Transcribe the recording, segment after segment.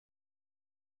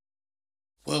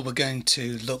Well, we're going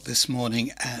to look this morning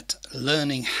at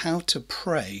learning how to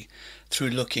pray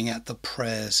through looking at the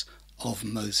prayers of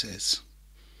Moses.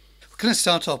 We're going to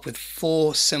start off with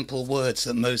 4 simple words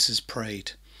that Moses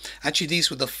prayed. Actually,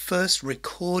 these were the first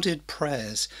recorded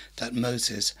prayers that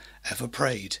Moses ever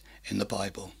prayed in the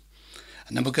Bible.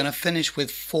 And then we're going to finish with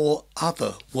 4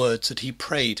 other words that he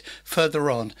prayed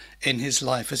further on in his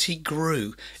life as he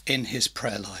grew in his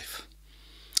prayer life.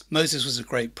 Moses was a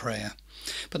great prayer.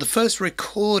 But the first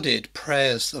recorded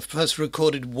prayers, the first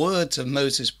recorded words of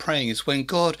Moses praying is when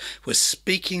God was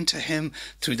speaking to him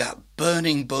through that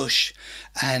burning bush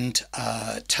and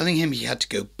telling him he had to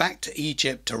go back to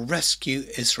Egypt to rescue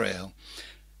Israel,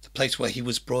 the place where he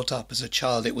was brought up as a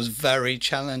child. It was very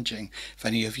challenging. If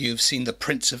any of you have seen The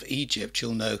Prince of Egypt,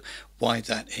 you'll know why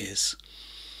that is.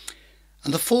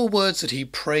 And the 4 words that he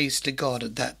prays to God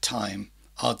at that time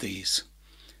are these: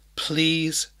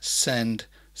 please send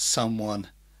someone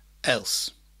else.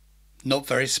 Not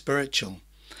very spiritual.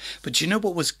 But you know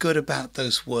what was good about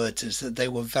those words is that they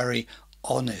were very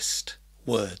honest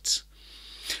words.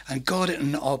 And God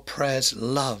in our prayers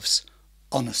loves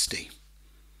honesty.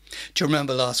 Do you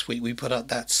remember last week we put up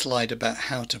that slide about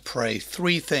how to pray?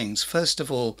 3 things. First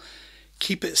of all,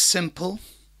 keep it simple.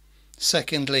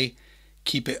 Secondly,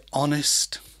 keep it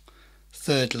honest.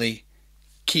 Thirdly,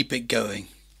 keep it going.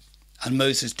 And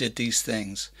Moses did these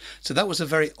things. So that was a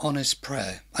very honest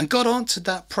prayer. And God answered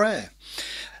that prayer.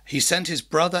 He sent his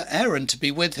brother Aaron to be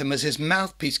with him as his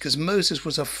mouthpiece because Moses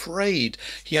was afraid.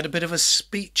 He had a bit of a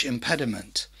speech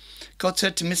impediment. God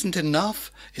said to him, isn't it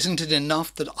enough? Isn't it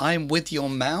enough that I'm with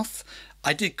your mouth?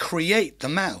 I did create the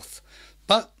mouth.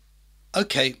 But,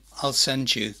 okay, I'll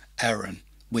send you Aaron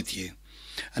with you.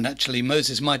 And actually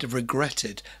Moses might have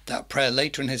regretted that prayer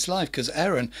later in his life because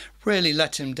Aaron really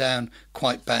let him down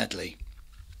quite badly.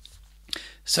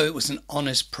 So it was an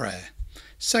honest prayer.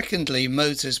 Secondly,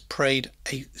 Moses prayed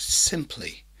simple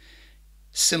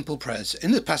prayers.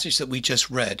 In the passage that we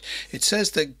just read, it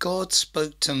says that God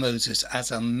spoke to Moses as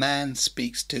a man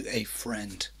speaks to a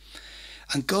friend.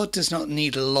 And God does not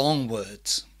need long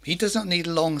words. He does not need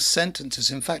long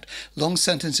sentences. In fact, long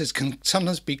sentences can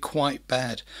sometimes be quite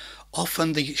bad.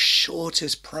 Often the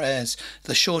shortest prayers,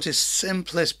 the shortest,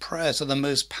 simplest prayers are the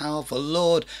most powerful.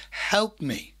 Lord, help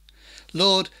me.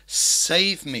 Lord,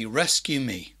 save me, rescue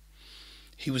me.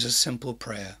 He was a simple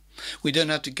prayer. We don't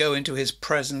have to go into his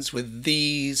presence with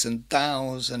these and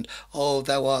thous and, oh,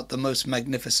 thou art the most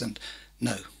magnificent.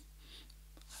 No.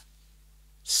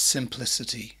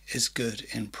 Simplicity is good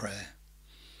in prayer.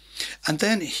 And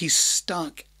then he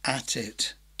stuck at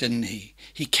it, didn't he?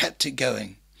 He kept it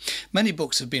going. Many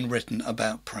books have been written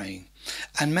about praying,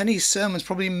 and many sermons,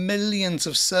 probably millions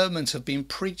of sermons, have been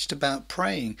preached about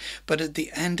praying. But at the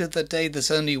end of the day,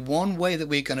 there's only one way that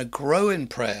we're going to grow in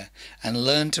prayer and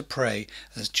learn to pray.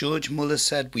 As George Muller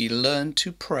said, we learn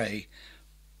to pray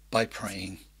by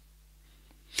praying.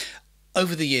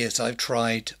 Over the years, I've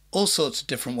tried all sorts of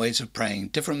different ways of praying,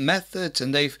 different methods,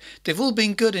 and they've all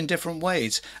been good in different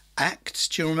ways. Acts,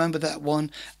 do you remember that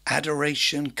one?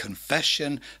 Adoration,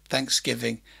 confession,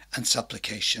 thanksgiving, and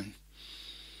supplication.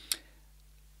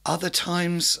 Other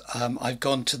times I've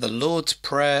gone to the Lord's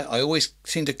Prayer. I always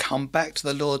seem to come back to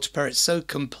the Lord's Prayer. It's so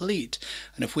complete.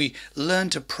 And if we learn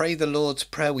to pray the Lord's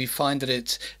Prayer, we find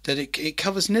that it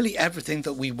covers nearly everything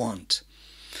that we want.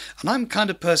 And I'm the kind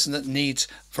of person that needs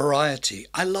variety.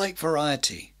 I like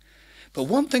variety. But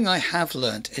one thing I have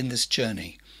learnt in this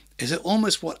journey is that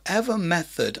almost whatever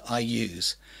method I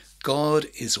use, God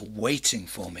is waiting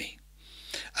for me.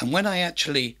 And when I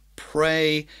actually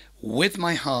pray with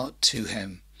my heart to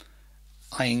him,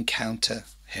 I encounter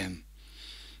him.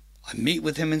 I meet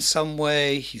with him in some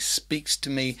way, he speaks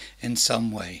to me in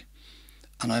some way,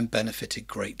 and I'm benefited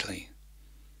greatly.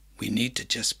 We need to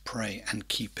just pray and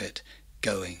keep it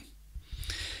going.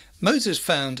 Moses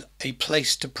found a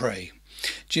place to pray.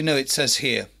 Do you know, it says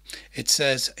here, it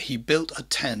says he built a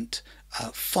tent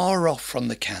far off from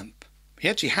the camp. He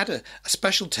actually had a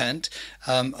special tent,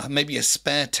 maybe a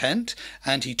spare tent,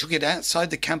 and he took it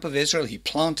outside the camp of Israel. He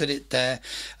planted it there,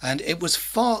 and it was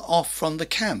far off from the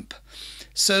camp.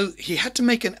 So he had to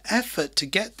make an effort to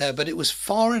get there, but it was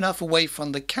far enough away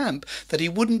from the camp that he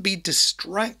wouldn't be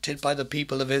distracted by the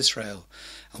people of Israel.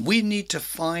 And we need to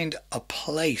find a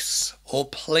place or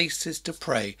places to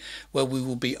pray where we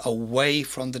will be away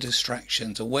from the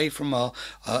distractions, away from our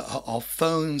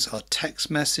phones, our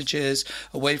text messages,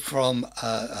 away from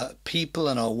people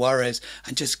and our worries,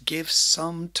 and just give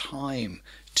some time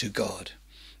to God.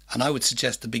 And I would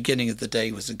suggest the beginning of the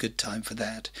day was a good time for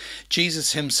that.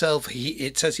 Jesus himself,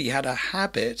 it says he had a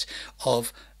habit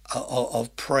of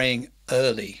praying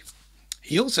early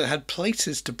He also had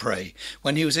places to pray.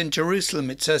 When he was in Jerusalem,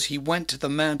 it says he went to the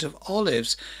Mount of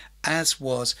Olives, as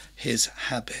was his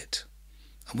habit.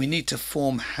 And we need to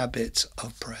form habits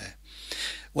of prayer.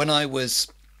 When I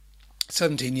was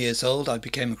 17 years old, I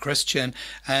became a Christian,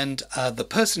 and the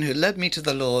person who led me to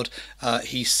the Lord,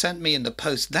 he sent me in the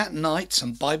post that night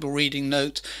some Bible reading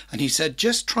notes, and he said,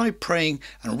 just try praying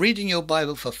and reading your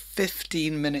Bible for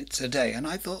 15 minutes a day. And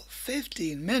I thought,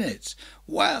 15 minutes?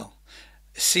 Wow,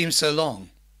 it seems so long.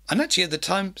 And actually at the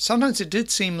time, sometimes it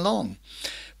did seem long,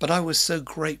 but I was so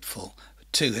grateful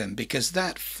to him, because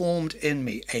that formed in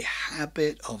me a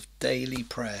habit of daily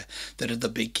prayer, that at the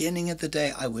beginning of the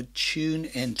day I would tune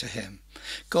into him.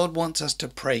 God wants us to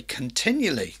pray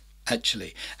continually,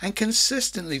 actually, and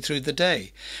consistently through the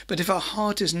day. But if our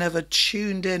heart is never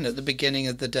tuned in at the beginning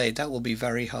of the day, that will be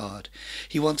very hard.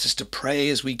 He wants us to pray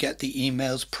as we get the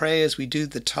emails, pray as we do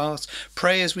the tasks,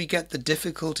 pray as we get the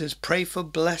difficulties, pray for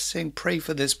blessing, pray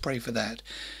for this, pray for that.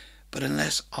 But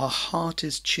unless our heart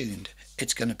is tuned,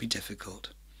 it's going to be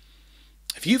difficult.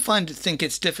 If you think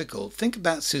it's difficult, think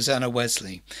about Susanna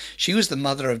Wesley. She was the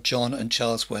mother of John and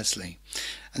Charles Wesley.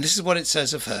 And this is what it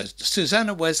says of her.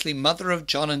 Susanna Wesley, mother of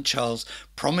John and Charles,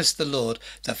 promised the Lord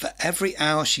that for every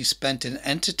hour she spent in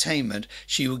entertainment,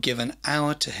 she would give an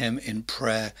hour to him in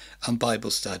prayer and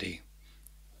Bible study.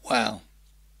 Wow.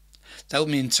 That would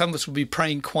mean some of us would be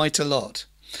praying quite a lot.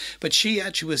 But she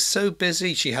actually was so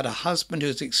busy. She had a husband who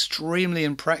was extremely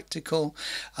impractical.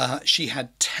 She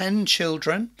had 10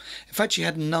 children. In fact, she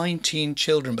had 19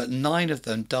 children, but 9 of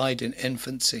them died in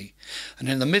infancy. And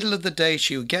in the middle of the day,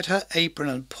 she would get her apron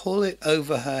and pull it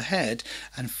over her head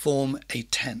and form a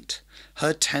tent,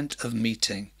 her tent of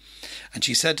meeting. And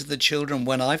she said to the children,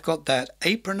 when I've got that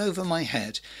apron over my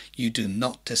head, you do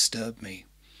not disturb me.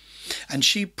 And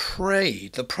she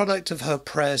prayed. The product of her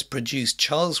prayers produced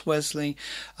Charles Wesley,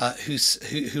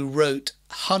 who wrote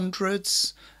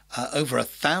hundreds, over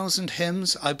 1,000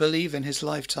 hymns, I believe, in his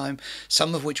lifetime,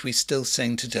 some of which we still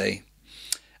sing today.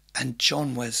 And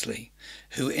John Wesley,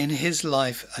 who in his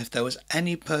life, if there was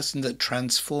any person that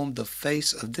transformed the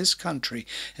face of this country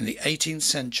in the 18th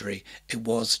century, it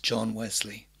was John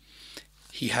Wesley.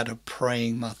 He had a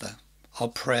praying mother. Our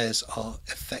prayers are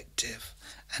effective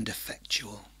and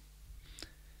effectual.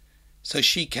 So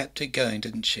she kept it going,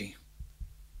 didn't she?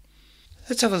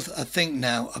 Let's have a think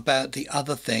now about the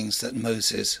other things that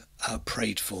Moses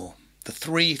prayed for. The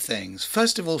 3 things.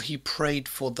 First of all, he prayed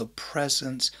for the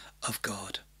presence of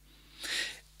God.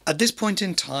 At this point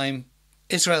in time,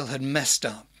 Israel had messed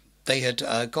up. They had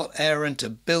got Aaron to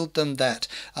build them that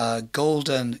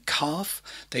golden calf.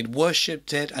 They'd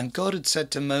worshipped it, and God had said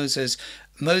to Moses,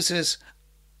 Moses,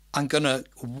 I'm going to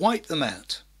wipe them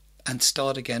out and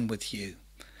start again with you.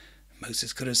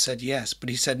 Moses could have said yes, but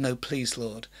he said, no, please,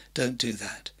 Lord, don't do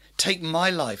that. Take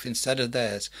my life instead of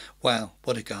theirs. Wow,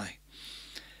 what a guy.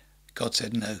 God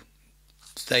said, no,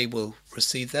 they will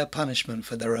receive their punishment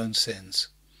for their own sins.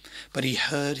 But he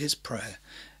heard his prayer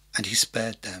and he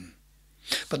spared them.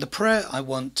 But the prayer I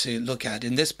want to look at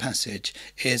in this passage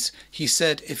is, he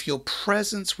said, if your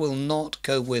presence will not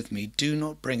go with me, do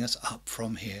not bring us up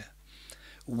from here.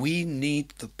 We need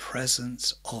the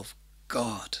presence of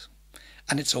God.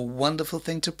 And it's a wonderful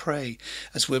thing to pray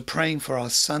as we're praying for our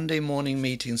Sunday morning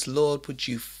meetings. Lord, would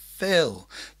you fill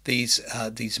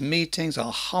these meetings,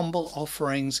 our humble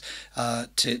offerings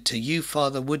to you,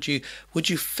 Father? Would you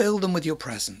fill them with your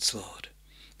presence, Lord?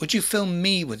 Would you fill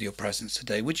me with your presence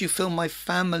today? Would you fill my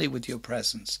family with your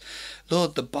presence?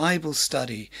 Lord, the Bible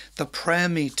study, the prayer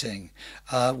meeting,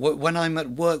 when I'm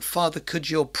at work, Father, could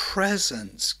your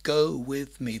presence go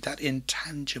with me, that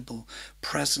intangible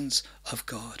presence of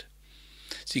God?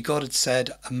 See, God had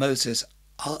said, Moses,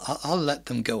 I'll let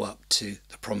them go up to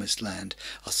the promised land.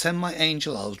 I'll send my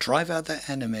angel, I'll drive out their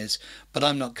enemies, but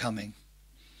I'm not coming.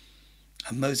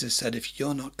 And Moses said, if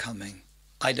you're not coming,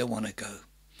 I don't want to go.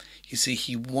 You see,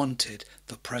 he wanted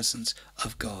the presence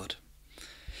of God.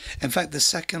 In fact, the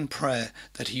second prayer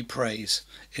that he prays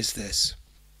is this.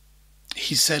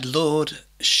 He said, Lord,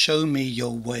 show me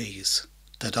your ways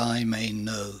that I may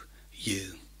know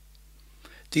you.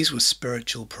 These were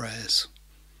spiritual prayers.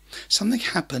 Something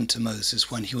happened to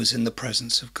Moses when he was in the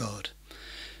presence of God.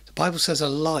 The Bible says a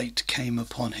light came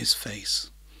upon his face.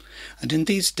 And in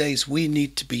these days we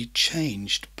need to be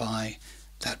changed by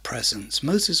that presence.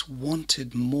 Moses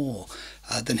wanted more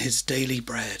than his daily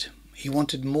bread. He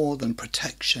wanted more than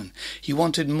protection. He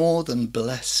wanted more than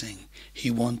blessing.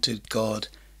 He wanted God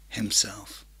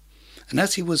himself. And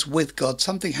as he was with God,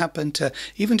 something happened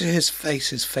even to his face.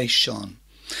 His face shone.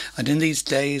 And in these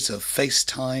days of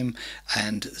FaceTime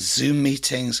and Zoom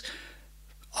meetings,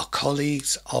 our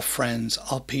colleagues, our friends,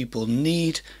 our people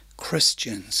need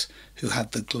Christians who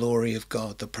have the glory of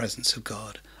God, the presence of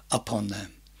God upon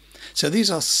them. So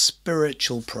these are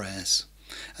spiritual prayers.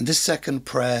 And this second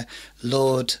prayer,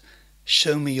 Lord,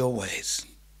 show me your ways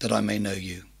that I may know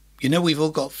you. You know, we've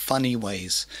all got funny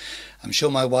ways. I'm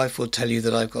sure my wife will tell you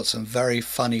that I've got some very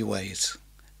funny ways.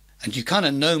 And you kind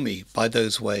of know me by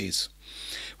those ways.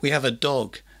 We have a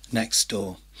dog next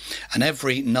door. And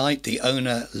every night the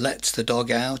owner lets the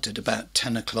dog out at about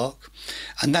 10 o'clock.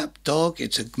 And that dog,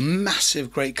 it's a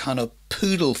massive, great kind of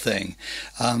poodle thing.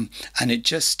 And it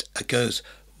just goes,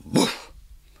 woof,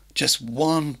 just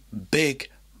one big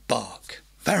bark,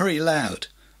 very loud.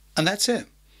 And that's it.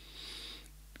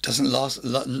 Doesn't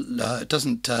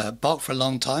bark for a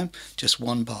long time, just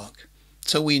one bark.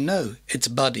 So we know it's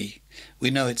Buddy.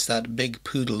 We know it's that big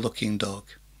poodle-looking dog.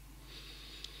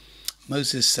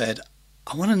 Moses said,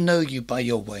 I want to know you by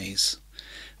your ways.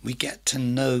 We get to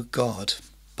know God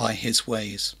by his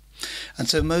ways. And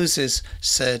so Moses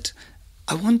said,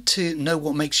 I want to know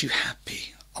what makes you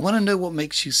happy. I want to know what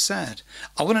makes you sad.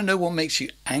 I want to know what makes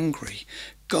you angry.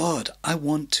 God, I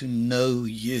want to know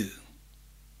you.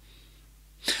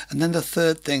 And then the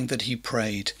third thing that he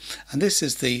prayed, and this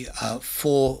is the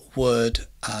 4-word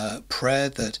prayer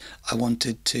that I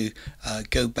wanted to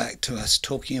go back to us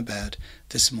talking about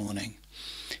this morning.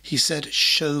 He said,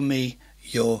 show me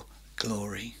your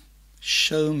glory.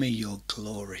 Show me your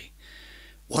glory.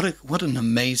 What an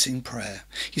amazing prayer.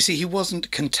 You see, he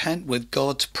wasn't content with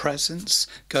God's presence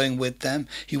going with them.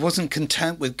 He wasn't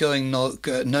content with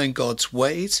knowing God's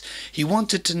ways. He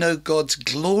wanted to know God's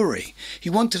glory. He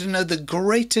wanted to know the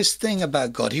greatest thing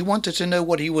about God. He wanted to know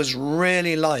what he was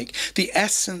really like, the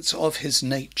essence of his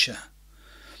nature.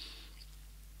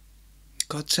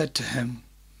 God said to him,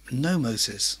 no,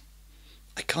 Moses,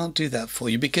 I can't do that for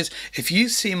you, because if you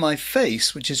see my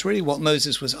face, which is really what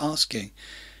Moses was asking,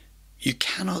 you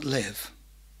cannot live.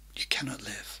 You cannot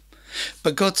live.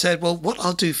 But God said, well, what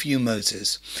I'll do for you,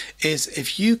 Moses, is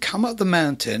if you come up the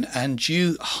mountain and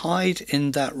you hide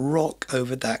in that rock,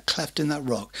 over that cleft in that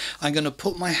rock, I'm going to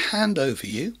put my hand over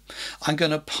you. I'm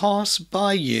going to pass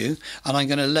by you, and I'm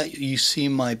going to let you see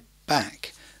my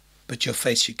back, but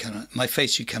my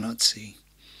face you cannot see.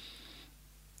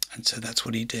 And so that's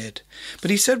what he did.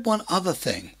 But he said one other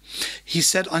thing. He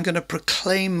said, I'm going to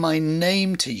proclaim my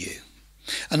name to you.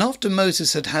 And after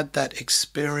Moses had had that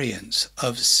experience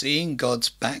of seeing God's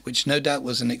back, which no doubt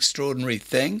was an extraordinary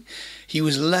thing, he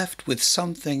was left with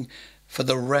something for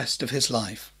the rest of his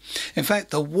life. In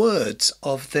fact, the words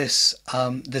of this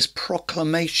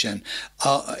proclamation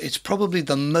it's probably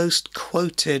the most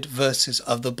quoted verses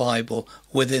of the Bible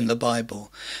within the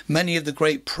Bible. Many of the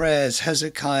great prayers,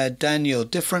 Hezekiah, Daniel,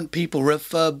 different people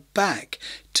refer back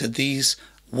to these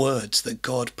words that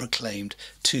God proclaimed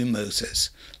to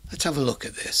Moses. Let's have a look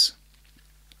at this.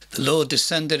 The Lord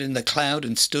descended in the cloud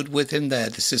and stood with him there.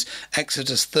 This is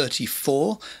Exodus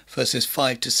 34, verses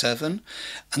 5 to 7.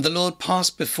 And the Lord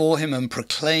passed before him and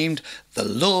proclaimed, the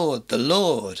Lord,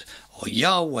 or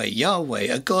Yahweh, Yahweh,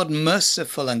 a God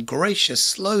merciful and gracious,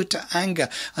 slow to anger,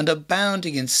 and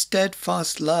abounding in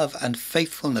steadfast love and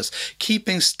faithfulness,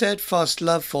 keeping steadfast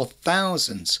love for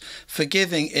thousands,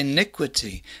 forgiving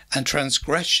iniquity and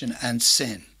transgression and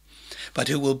sin, but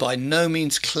who will by no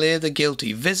means clear the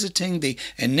guilty, visiting the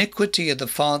iniquity of the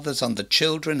fathers on the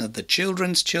children of the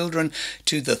children's children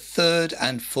to the 3rd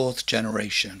and 4th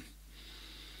generation.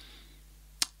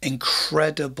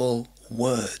 Incredible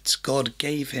words. God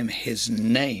gave him his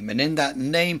name, and in that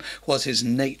name was his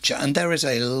nature. And there is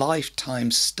a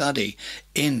lifetime study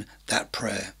in that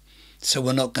prayer. So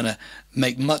we're not going to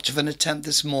make much of an attempt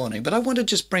this morning, but I want to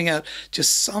just bring out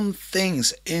just some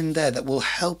things in there that will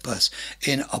help us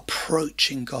in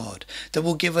approaching God, that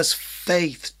will give us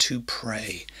faith to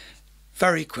pray.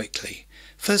 Very quickly.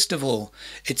 First of all,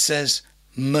 it says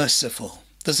merciful.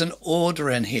 There's an order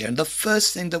in here, and the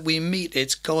first thing that we meet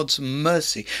is God's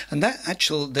mercy. And that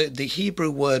the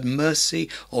Hebrew word mercy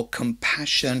or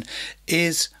compassion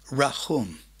is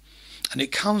rahum. And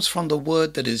it comes from the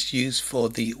word that is used for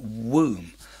the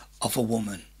womb of a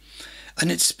woman.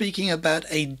 And it's speaking about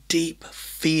a deep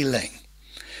feeling.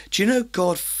 Do you know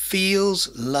God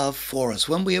feels love for us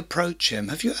when we approach him?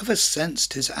 Have you ever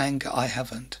sensed his anger? I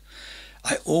haven't.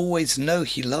 I always know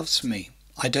he loves me.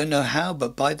 I don't know how,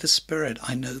 but by the Spirit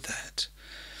I know that.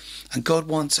 And God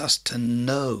wants us to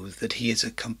know that he is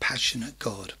a compassionate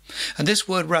God. And this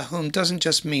word rahum doesn't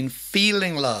just mean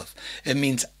feeling love. It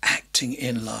means acting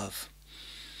in love.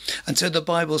 And so the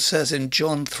Bible says in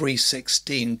John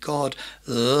 3:16, God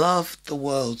loved the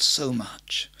world so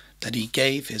much that he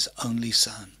gave his only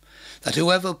Son, that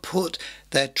whoever put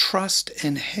their trust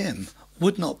in him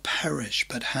would not perish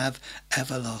but have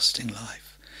everlasting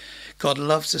life. God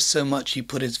loves us so much he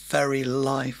put his very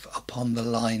life upon the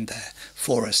line there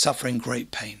for us, suffering great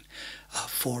pain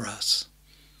for us.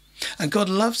 And God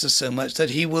loves us so much that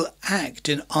he will act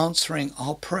in answering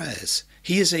our prayers.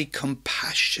 He is a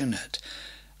compassionate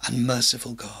and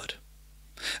merciful God.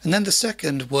 And then the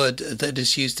second word that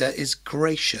is used there is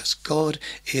gracious. God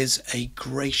is a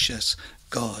gracious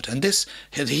God. And the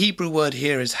Hebrew word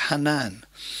here is Hanan.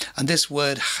 And this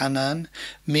word Hanan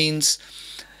means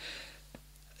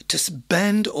to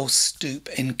bend or stoop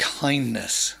in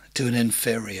kindness to an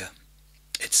inferior.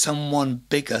 It's someone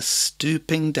bigger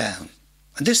stooping down.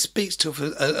 And this speaks to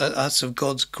us of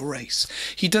God's grace.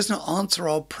 He does not answer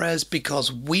our prayers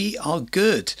because we are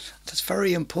good. That's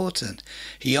very important.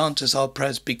 He answers our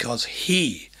prayers because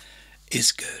he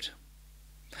is good.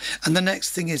 And the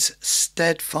next thing is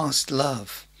steadfast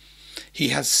love. He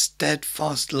has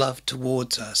steadfast love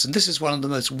towards us. And this is one of the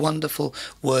most wonderful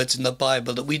words in the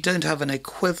Bible that we don't have an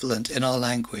equivalent in our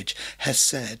language,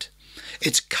 hesed.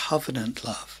 It's covenant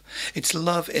love. It's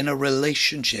love in a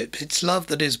relationship. It's love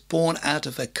that is born out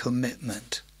of a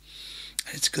commitment.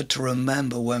 It's good to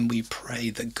remember when we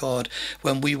pray that God,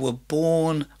 when we were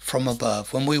born from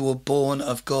above, when we were born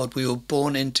of God, we were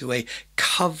born into a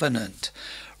covenant,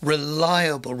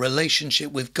 reliable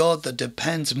relationship with God that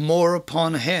depends more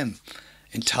upon him,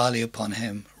 entirely upon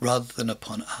him, rather than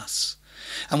upon us.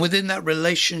 And within that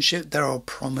relationship, there are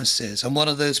promises. And one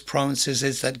of those promises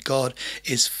is that God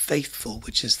is faithful,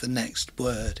 which is the next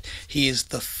word. He is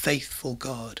the faithful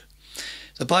God.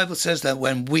 The Bible says that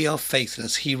when we are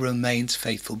faithless, he remains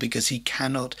faithful because he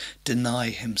cannot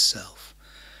deny himself.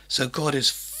 So God is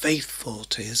faithful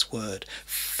to his word,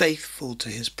 faithful to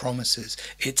his promises.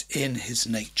 It's in his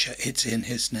nature. It's in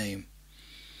his name.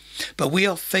 But we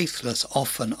are faithless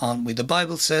often, aren't we? The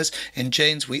Bible says in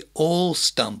James, we all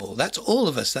stumble. That's all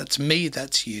of us. That's me.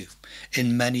 That's you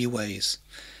in many ways.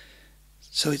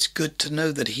 So it's good to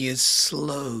know that he is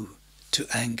slow to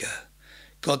anger.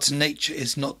 God's nature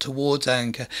is not towards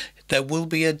anger. There will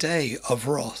be a day of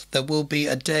wrath. There will be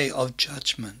a day of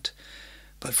judgment.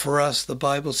 But for us, the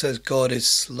Bible says God is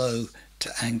slow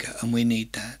to anger, and we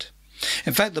need that.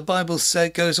 In fact, the Bible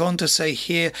goes on to say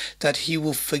here that he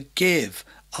will forgive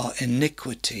our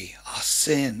iniquity, our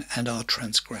sin, and our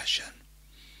transgression.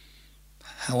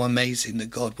 How amazing that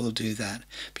God will do that,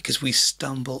 because we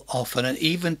stumble often. And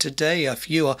even today, if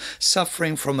you are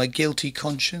suffering from a guilty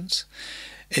conscience,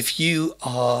 if you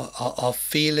are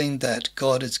feeling that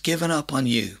God has given up on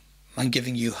you, I'm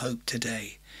giving you hope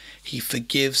today. He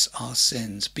forgives our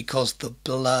sins because the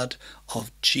blood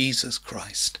of Jesus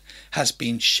Christ has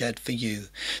been shed for you.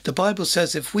 The Bible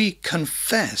says if we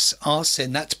confess our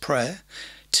sin, that's prayer,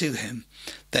 to him,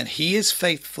 then he is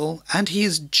faithful and he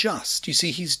is just. You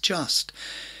see, he's just.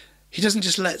 He doesn't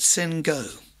just let sin go.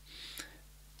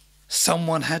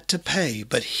 Someone had to pay,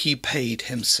 but he paid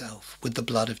himself with the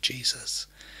blood of Jesus.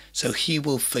 So he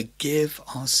will forgive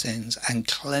our sins and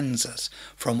cleanse us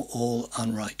from all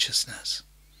unrighteousness.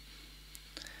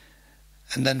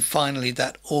 And then finally,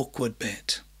 that awkward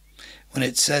bit, when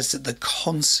it says that the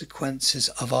consequences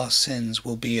of our sins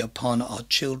will be upon our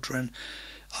children,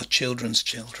 our children's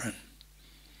children.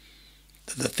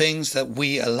 That the things that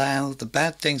we allow, the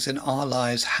bad things in our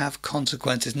lives, have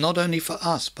consequences, not only for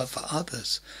us, but for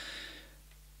others.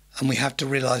 And we have to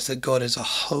realize that God is a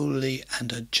holy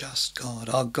and a just God.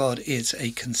 Our God is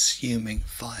a consuming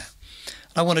fire.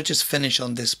 And I want to just finish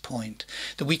on this point,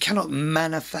 that we cannot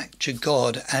manufacture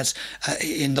God as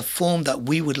in the form that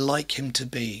we would like him to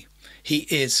be. He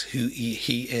is who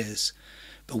he is.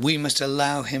 But we must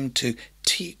allow him to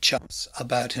teach us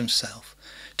about himself,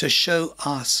 to show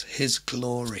us his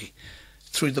glory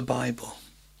through the Bible,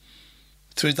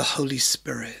 through the Holy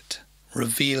Spirit,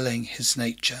 revealing his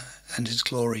nature and his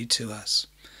glory to us,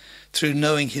 through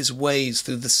knowing his ways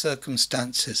through the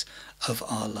circumstances of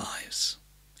our lives.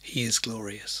 He is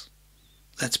glorious.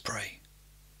 Let's pray.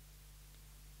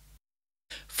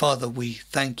 Father, we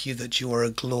thank you that you are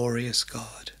a glorious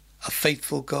God, a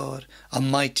faithful God, a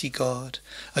mighty God,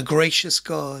 a gracious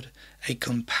God, a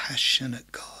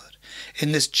compassionate God.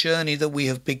 In this journey that we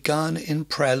have begun in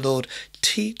prayer, Lord,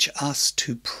 teach us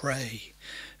to pray,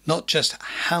 not just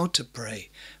how to pray,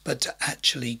 but to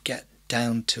actually get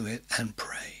down to it and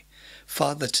pray.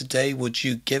 Father, today would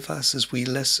you give us, as we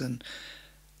listen,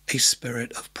 a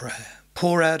spirit of prayer.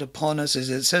 Pour out upon us, as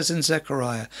it says in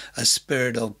Zechariah, a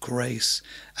spirit of grace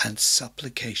and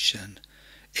supplication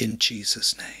in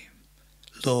Jesus' name.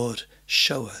 Lord,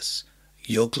 show us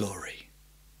your glory.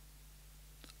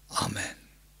 Amen.